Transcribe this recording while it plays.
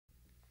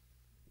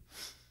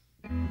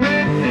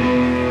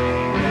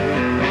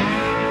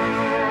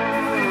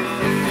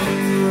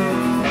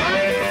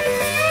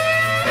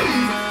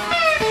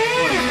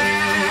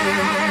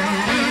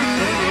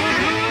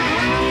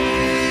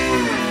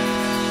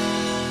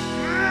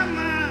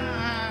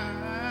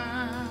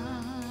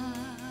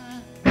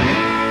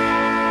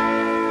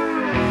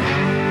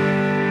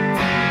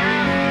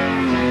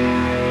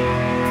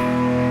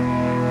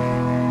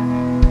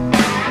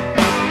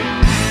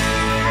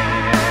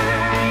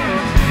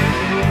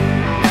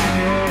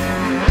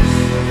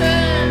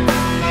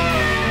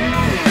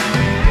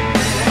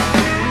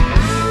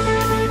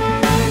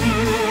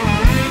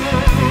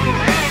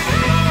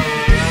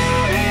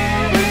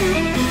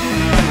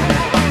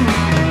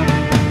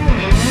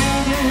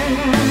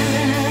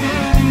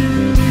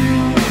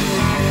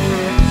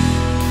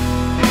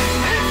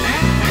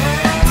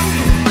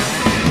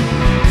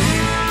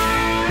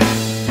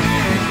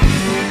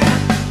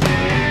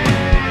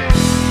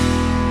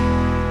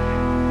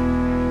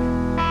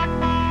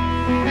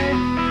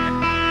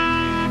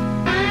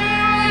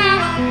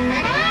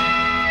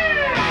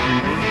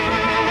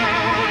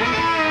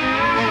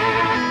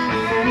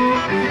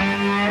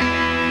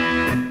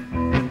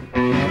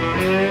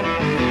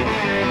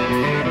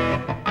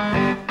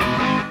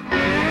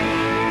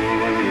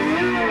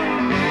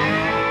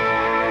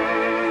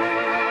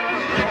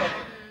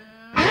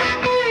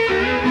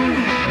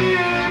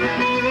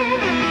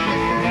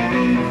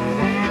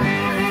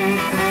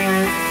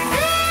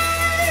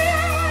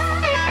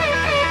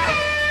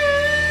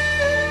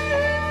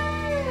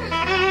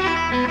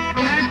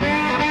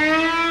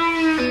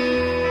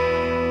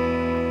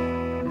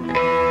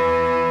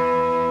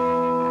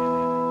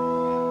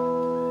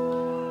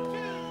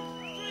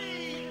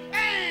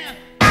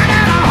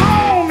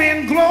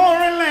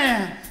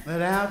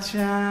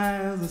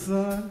outshines the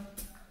sun.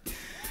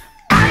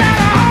 I got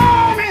a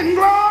home in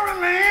glory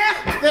land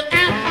that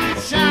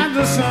outshines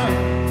the sun.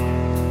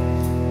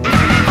 A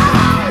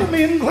home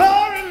in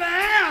glory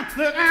land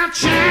that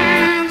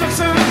outshines the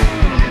sun.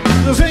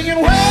 They're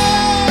singing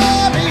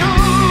way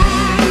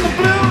beyond the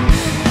blue.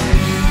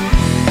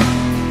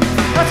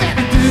 I said,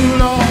 do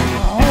Lord,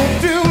 oh,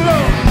 do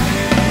Lord,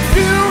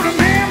 do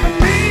remember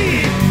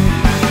me.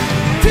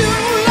 Do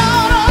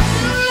Lord, oh,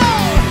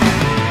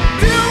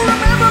 do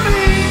remember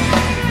me.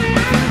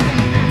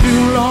 Do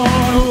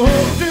Lord, oh,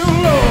 do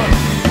Lord,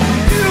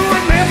 do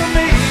remember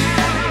me.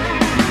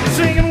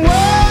 Singing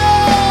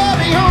way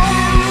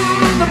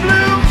beyond the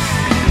blue.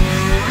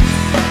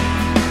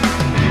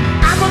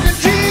 I look at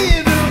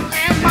Jesus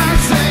and my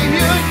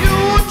Savior, you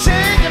will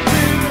change him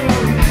too.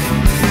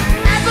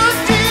 I look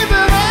at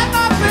Jesus and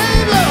my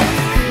Savior,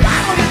 why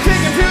don't you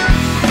take him too?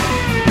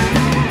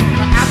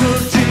 I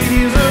look at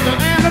Jesus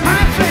and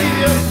my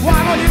Savior, why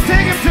don't you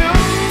take him too?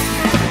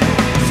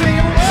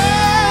 Singing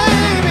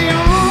way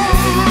beyond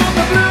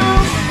the blue.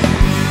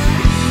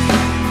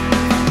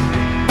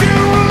 Do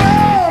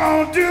Lord,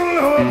 oh do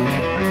Lord,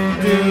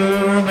 do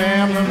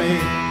remember me.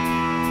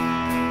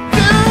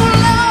 Do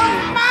Lord,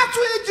 my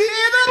sweet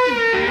Jesus.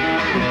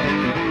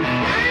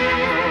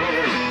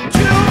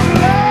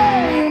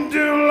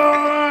 Do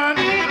Lord,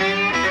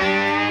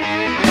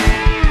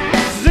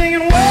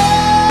 singing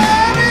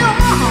way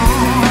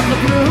beyond the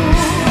blue.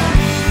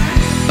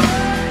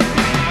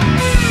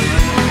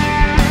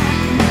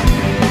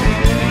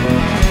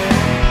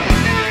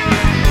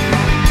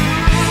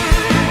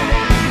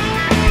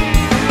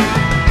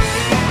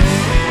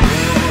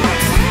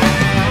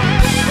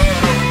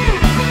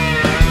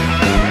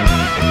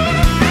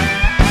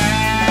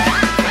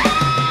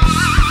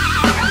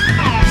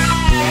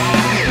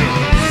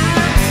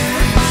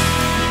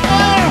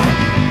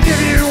 If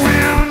you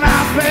will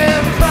not bear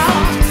the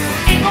cross,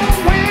 ain't gonna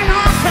win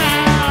no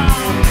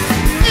crown.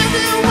 If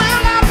you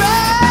will not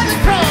bear the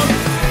cross,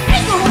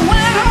 ain't gonna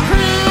win no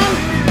crown.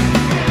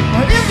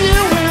 If you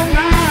will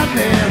not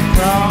bear the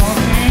cross,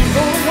 ain't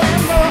gonna win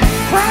no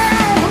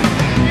crown.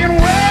 And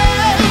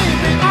way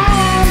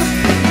beyond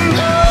the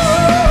blue.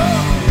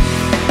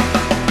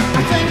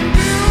 I think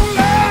do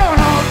Lord,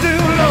 oh do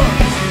Lord,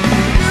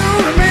 do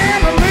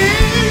remember me.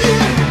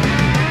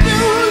 Do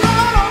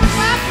Lord, oh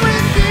my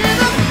sweet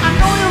Jesus, I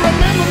know you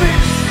remember me.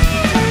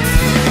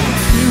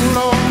 Do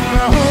Lord,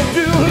 oh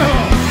do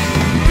Lord,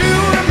 do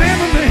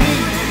remember me.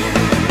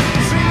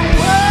 Singing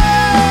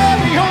way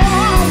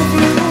beyond the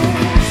blue.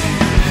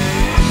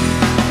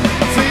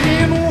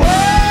 Singing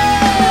way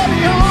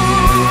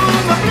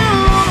beyond the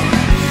blue.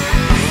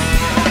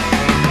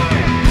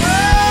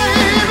 Way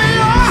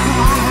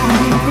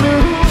beyond the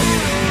blue.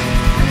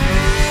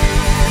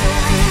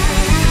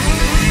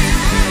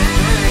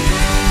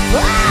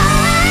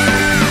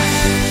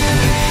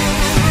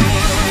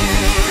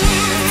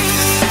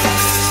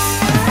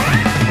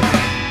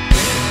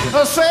 I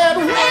said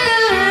way,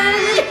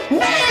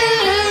 way,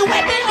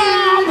 way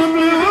beyond the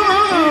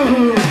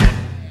blue.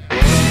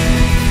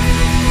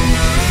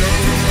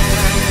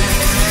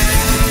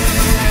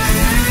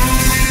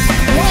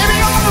 Way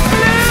beyond the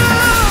blue.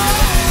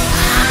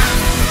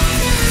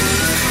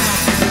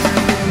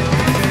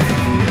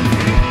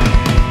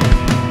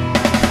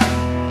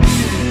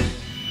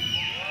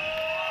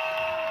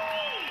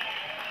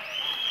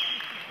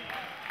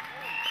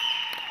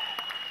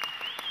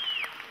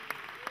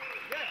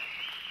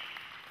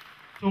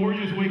 So we're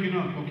just waking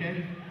up,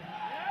 okay?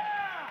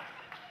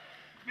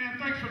 Man,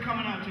 thanks for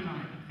coming out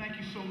tonight. Thank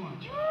you so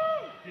much.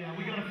 Yeah,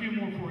 we got a few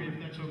more for you if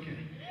that's okay.